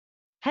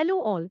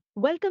Hello all,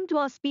 welcome to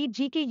our Speed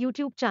GK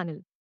YouTube channel.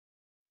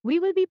 We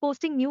will be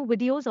posting new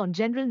videos on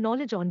general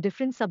knowledge on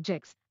different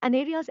subjects and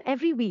areas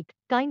every week.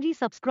 Kindly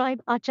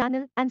subscribe our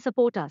channel and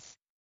support us.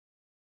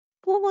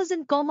 Who was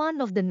in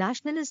command of the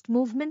nationalist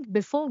movement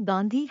before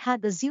Gandhi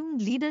had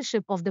assumed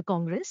leadership of the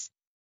Congress?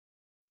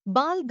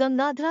 Bal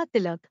Gangadhar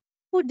Tilak,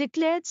 who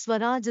declared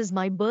Swaraj is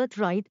my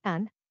birthright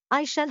and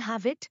I shall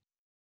have it.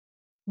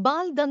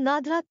 Bal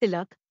Gangadhar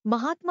Tilak,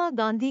 Mahatma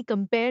Gandhi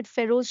compared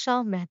Feroz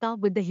Shah Mehta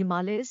with the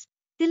Himalayas,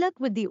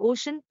 Tilak with the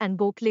ocean and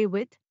Gokhale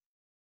with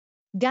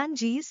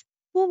Ganges,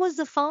 who was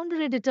the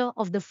founder editor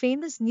of the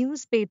famous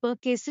newspaper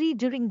Kesari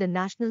during the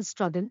national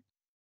struggle.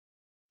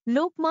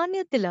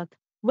 Lokmanya Tilak,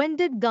 when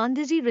did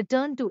Gandhiji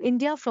return to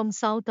India from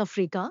South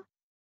Africa?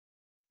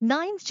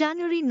 9th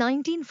January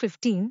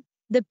 1915,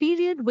 the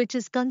period which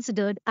is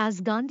considered as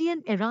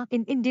Gandhian era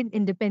in Indian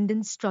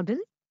independence struggle.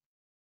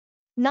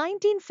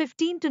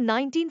 1915 to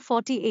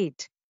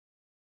 1948.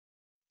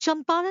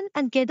 Champaran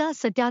and Kedah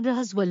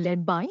satyagrahas were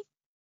led by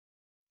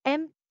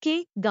M.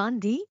 K.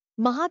 Gandhi.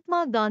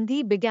 Mahatma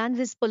Gandhi began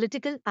his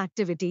political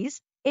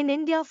activities in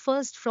India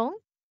first from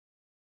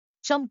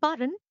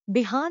Champaran,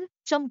 Bihar.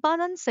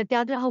 Champaran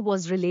Satyagraha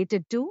was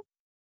related to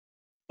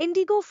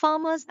indigo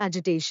farmers'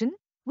 agitation,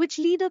 which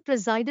leader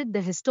presided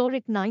the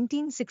historic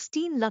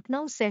 1916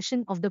 Lucknow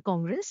session of the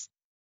Congress.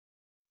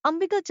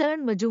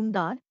 Ambikacharan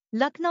Majumdar,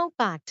 Lucknow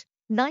Pact,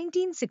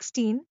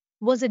 1916,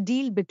 was a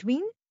deal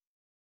between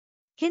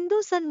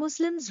Hindus and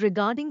Muslims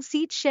regarding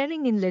seat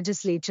sharing in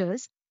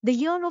legislatures. The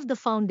year of the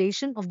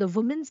foundation of the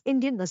Women's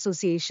Indian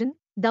Association,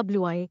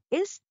 WI,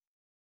 is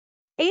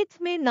 8th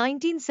May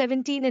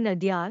 1917 in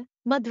Adyar,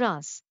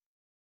 Madras.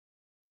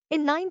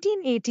 In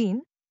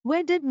 1918,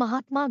 where did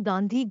Mahatma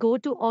Gandhi go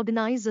to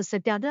organize a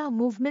satyagraha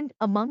movement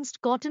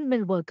amongst cotton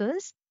mill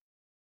workers?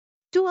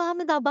 To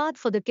Ahmedabad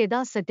for the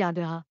Kedah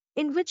Satyagraha,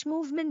 in which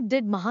movement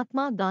did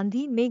Mahatma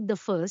Gandhi make the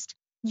first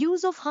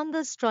use of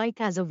hunger strike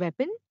as a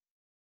weapon?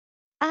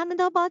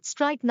 Ahmedabad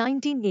strike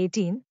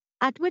 1918,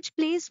 at which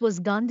place was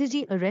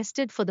Gandhiji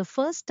arrested for the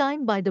first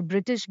time by the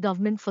British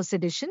government for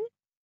sedition?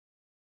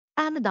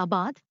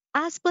 Ahmedabad.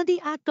 As per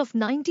the Act of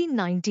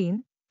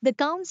 1919, the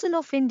Council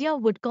of India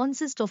would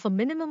consist of a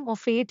minimum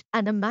of 8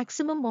 and a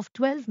maximum of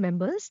 12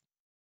 members.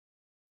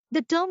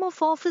 The term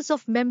of office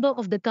of member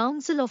of the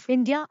Council of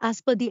India as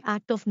per the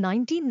Act of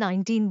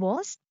 1919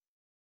 was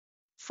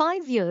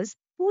 5 years.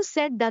 Who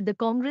said that the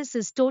Congress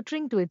is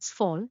tottering to its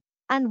fall,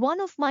 and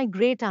one of my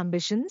great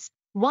ambitions,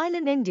 while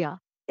in India,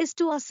 is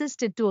to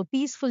assist it to a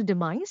peaceful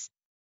demise?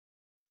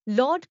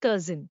 Lord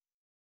Curzon.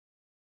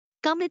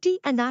 Committee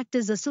and Act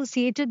is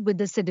associated with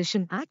the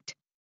Sedition Act.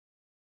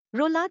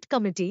 Rowlatt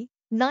Committee,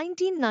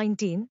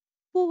 1919,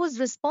 who was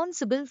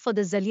responsible for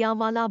the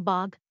Jallianwala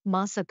Bagh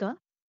massacre?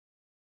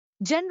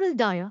 General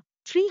Dyer,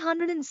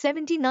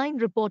 379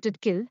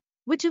 reported killed,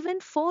 which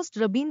event forced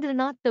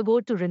Rabindranath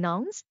Tagore to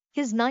renounce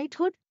his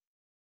knighthood?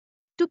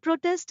 To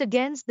protest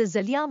against the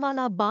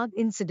Jallianwala Bagh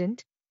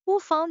incident, who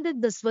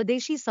founded the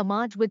Swadeshi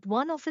Samaj with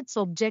one of its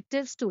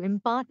objectives to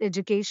impart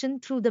education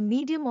through the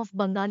medium of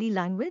Bengali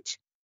language?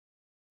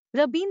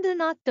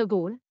 Rabindranath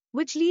Tagore,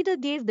 which leader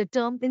gave the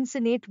term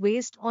incinerate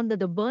waste on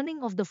the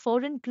burning of the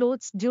foreign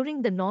clothes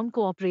during the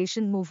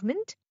non-cooperation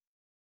movement?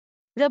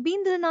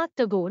 Rabindranath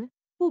Tagore,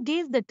 who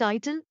gave the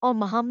title or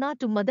Mahamna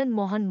to Madan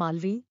Mohan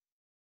Malvi?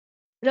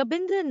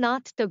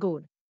 Rabindranath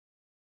Tagore.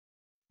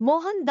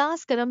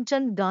 Mohandas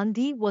Karamchand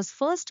Gandhi was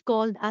first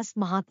called as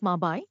Mahatma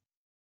by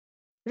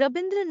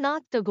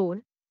Rabindranath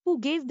Tagore, who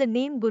gave the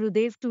name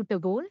Gurudev to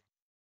Tagore.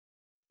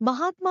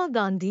 Mahatma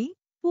Gandhi,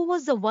 who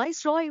was the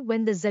viceroy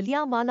when the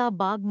Jallianwala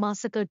Bagh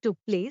massacre took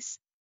place.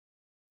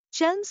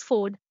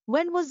 Chelmsford,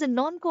 when was the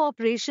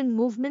non-cooperation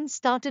movement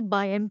started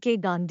by M.K.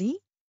 Gandhi?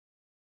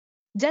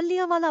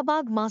 Jallianwala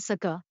Bagh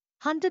massacre,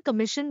 Hunter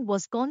Commission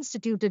was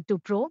constituted to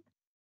probe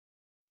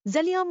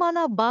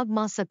Jallianwala Bagh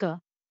massacre,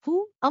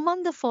 who,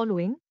 among the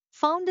following,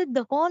 founded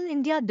the All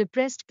India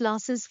Depressed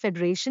Classes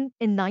Federation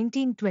in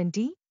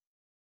 1920?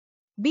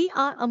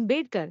 B.R.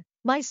 Ambedkar,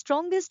 my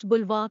strongest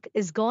bulwark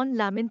is gone,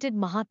 lamented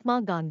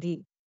Mahatma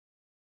Gandhi.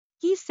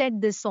 He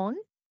said this on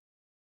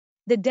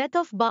the death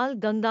of Bal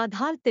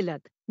Gangadhar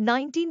Tilak,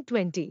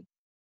 1920.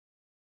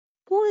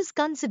 Who is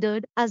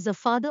considered as the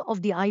father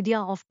of the idea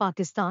of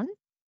Pakistan?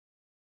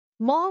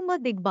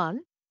 Muhammad Iqbal,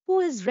 who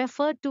is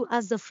referred to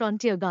as the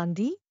Frontier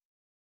Gandhi.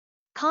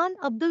 Khan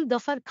Abdul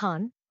Ghaffar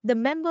Khan, the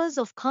members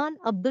of Khan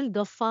Abdul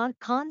Ghaffar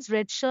Khan's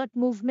Red Shirt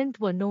movement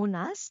were known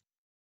as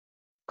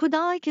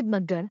Khudai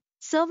Khidmatgar,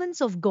 servants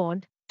of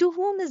God, to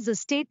whom is the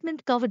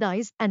statement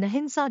cowardice and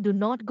ahimsa do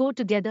not go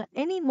together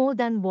any more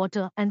than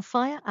water and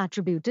fire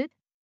attributed?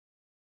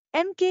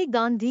 M.K.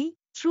 Gandhi,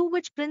 through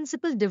which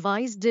principal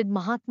device did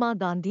Mahatma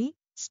Gandhi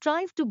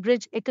strive to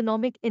bridge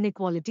economic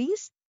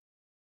inequalities?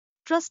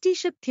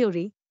 Trusteeship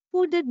theory,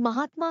 who did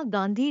Mahatma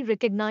Gandhi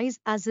recognize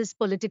as his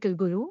political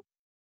guru?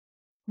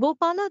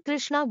 Gopala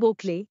Krishna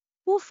Gokhale,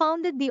 who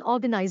founded the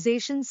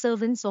organization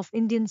Servants of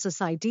Indian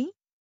Society.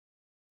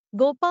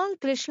 Gopal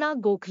Krishna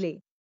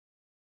Gokhale.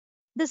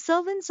 The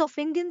Servants of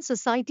Indian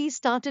Society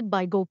started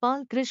by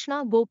Gopal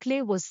Krishna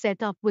Gokhale was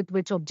set up with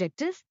which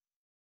objective?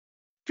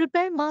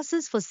 Prepare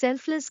masses for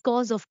selfless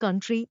cause of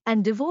country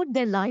and devote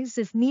their lives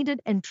if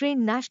needed and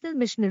train national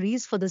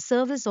missionaries for the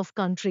service of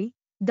country.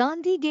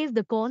 Gandhi gave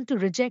the call to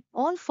reject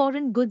all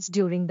foreign goods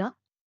during the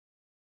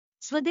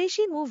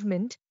Swadeshi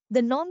movement.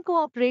 The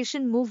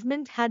non-cooperation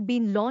movement had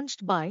been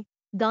launched by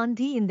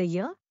Gandhi in the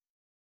year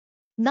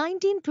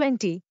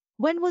 1920.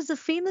 When was the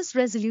famous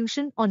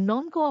resolution on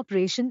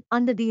non-cooperation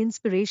under the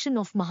inspiration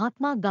of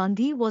Mahatma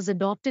Gandhi was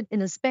adopted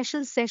in a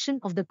special session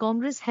of the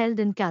Congress held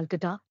in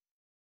Calcutta?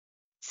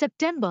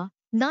 September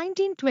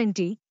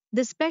 1920.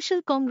 The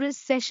special Congress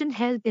session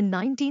held in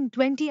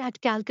 1920 at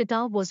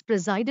Calcutta was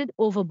presided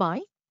over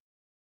by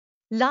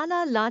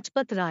Lala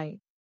Lajpat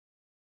Rai.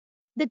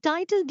 The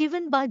title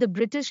given by the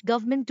British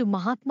government to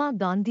Mahatma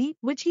Gandhi,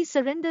 which he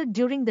surrendered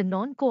during the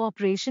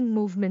non-cooperation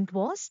movement,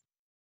 was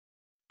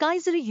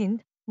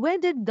Kaiser-i-Hind. Where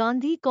did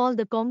Gandhi call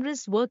the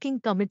Congress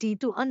Working Committee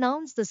to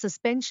announce the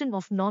suspension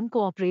of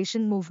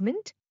non-cooperation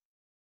movement?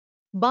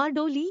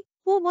 Bardoli.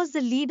 Who was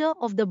the leader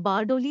of the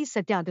Bardoli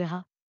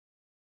Satyagraha?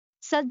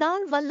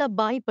 Sardar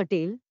Vallabhbhai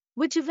Patel.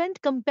 Which event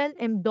compelled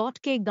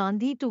M.K.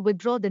 Gandhi to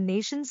withdraw the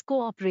nation's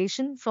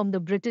cooperation from the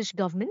British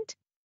government?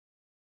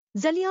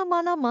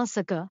 Jallianwala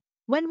Massacre.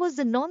 When was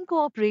the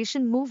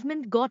non-cooperation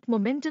movement got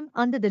momentum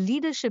under the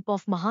leadership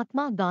of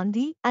Mahatma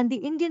Gandhi and the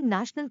Indian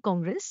National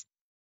Congress?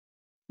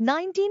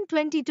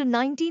 1920 to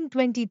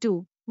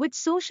 1922. Which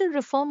social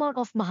reformer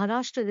of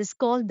Maharashtra is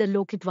called the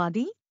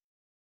Lokhitvadi?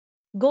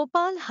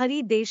 Gopal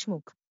Hari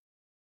Deshmukh.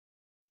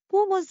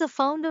 Who was the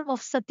founder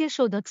of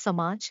Satyashodhak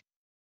Samaj?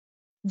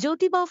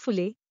 Jyotiba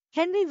Phule.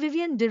 Henry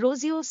Vivian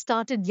Desrosiers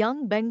started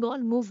Young Bengal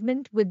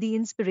movement with the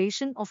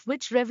inspiration of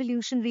which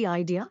revolutionary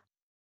idea?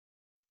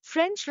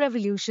 French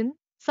Revolution.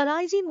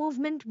 Faraiji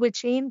movement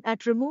which aimed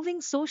at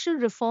removing social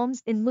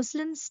reforms in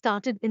Muslims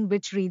started in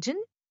which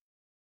region?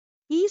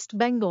 East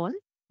Bengal.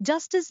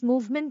 Justice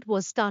movement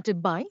was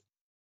started by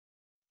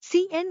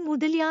C.N.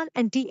 Mudaliar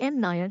and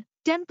T.M. Nair.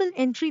 Temple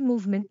entry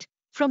movement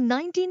from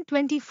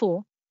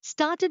 1924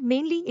 started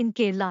mainly in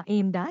Kerala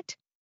aimed at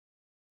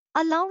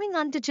allowing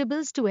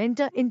untouchables to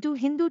enter into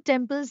Hindu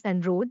temples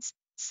and roads.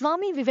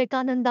 Swami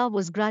Vivekananda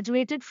was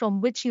graduated from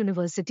which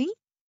university?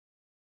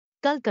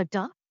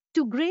 Calcutta.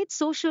 Two great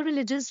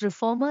socio-religious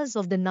reformers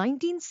of the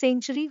 19th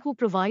century who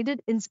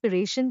provided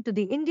inspiration to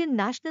the Indian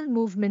national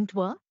movement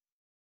were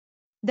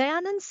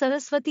Dayanand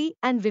Saraswati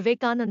and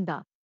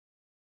Vivekananda.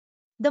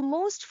 The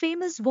most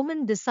famous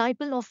woman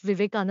disciple of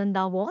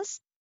Vivekananda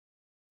was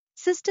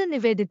Sister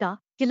Nivedita.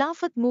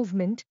 Khilafat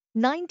movement,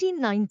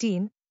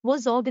 1919,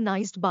 was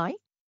organized by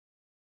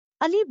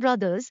Ali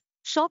brothers,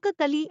 Shaukat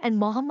Ali and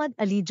Muhammad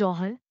Ali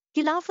Johar.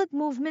 Khilafat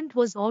movement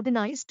was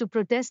organized to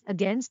protest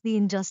against the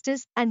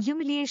injustice and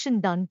humiliation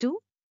done to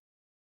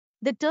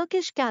the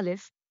Turkish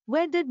Caliph.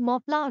 Where did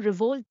Mopla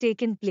revolt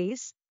taken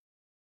place?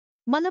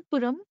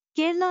 Malappuram,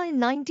 Kerala in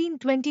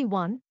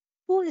 1921.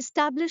 Who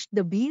established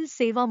the Bhil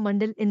Seva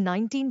Mandal in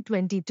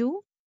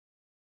 1922?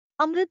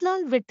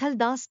 Amritlal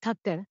Vithaldas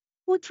Thakkar.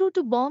 Who threw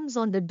two bombs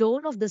on the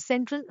door of the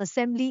Central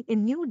Assembly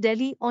in New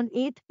Delhi on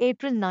 8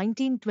 April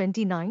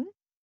 1929?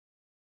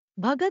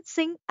 Bhagat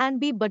Singh and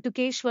B.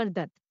 Batukeshwar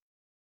Dutt.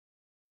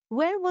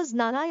 Where was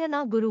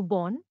Narayana Guru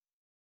born?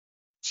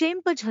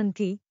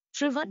 Chempajhanti,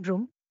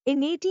 Trivandrum, in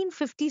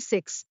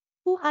 1856,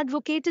 who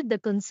advocated the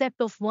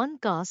concept of one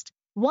caste,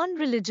 one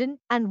religion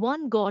and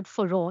one God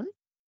for all?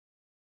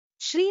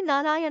 Sri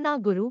Narayana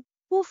Guru,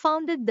 who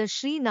founded the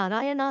Sri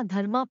Narayana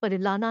Dharma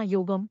Parilana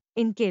Yogam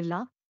in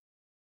Kerala?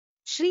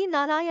 Sri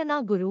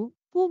Narayana Guru,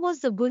 who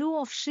was the Guru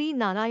of Sri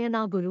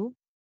Narayana Guru?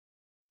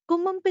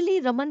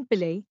 Kumampilli Raman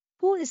Pillai,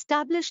 who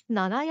established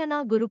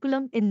Narayana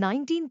Gurukulam in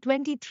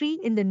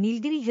 1923 in the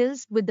Nilgiri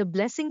Hills with the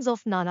blessings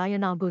of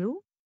Narayana Guru?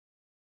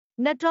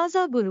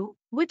 Nataraja Guru,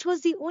 which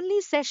was the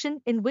only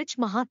session in which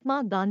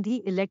Mahatma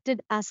Gandhi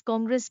elected as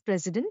Congress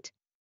President?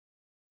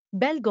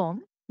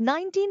 Belgaum,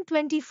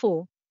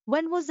 1924.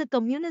 When was the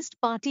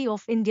Communist Party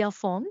of India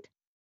formed?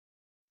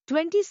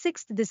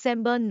 26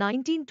 December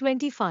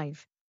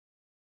 1925.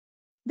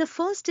 The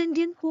first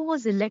Indian who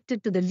was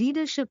elected to the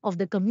leadership of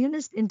the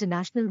Communist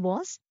International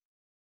was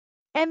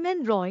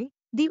M.N. Roy.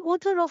 The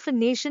author of A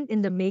Nation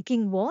in the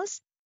Making was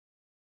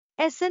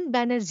S.N.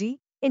 Banerjee.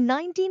 In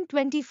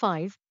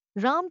 1925,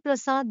 Ram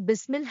Prasad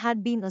Bismil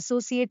had been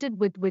associated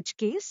with which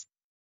case?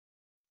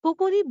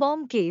 Kokori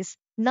bomb case,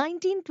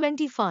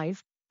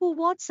 1925. Who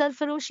wrote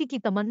Sarfaroshi ki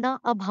tamanna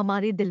ab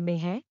hamare dil mein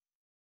hai?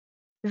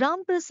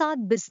 Ram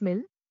Prasad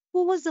Bismil.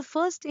 Who was the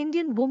first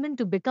Indian woman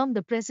to become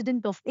the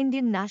president of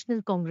Indian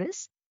National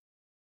Congress?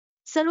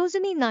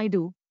 Sarojini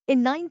Naidu.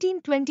 In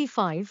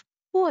 1925,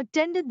 who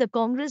attended the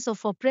Congress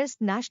of Oppressed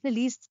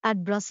Nationalists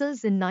at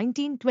Brussels in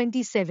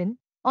 1927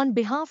 on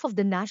behalf of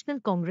the National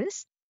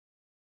Congress?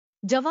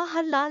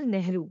 Jawaharlal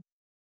Nehru.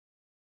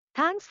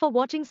 Thanks for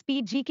watching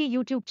Speed GK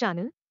YouTube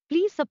channel.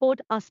 Please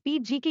support our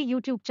Speed GK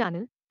YouTube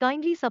channel.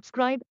 Kindly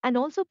subscribe and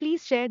also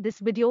please share this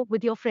video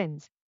with your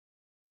friends.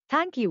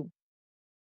 Thank you.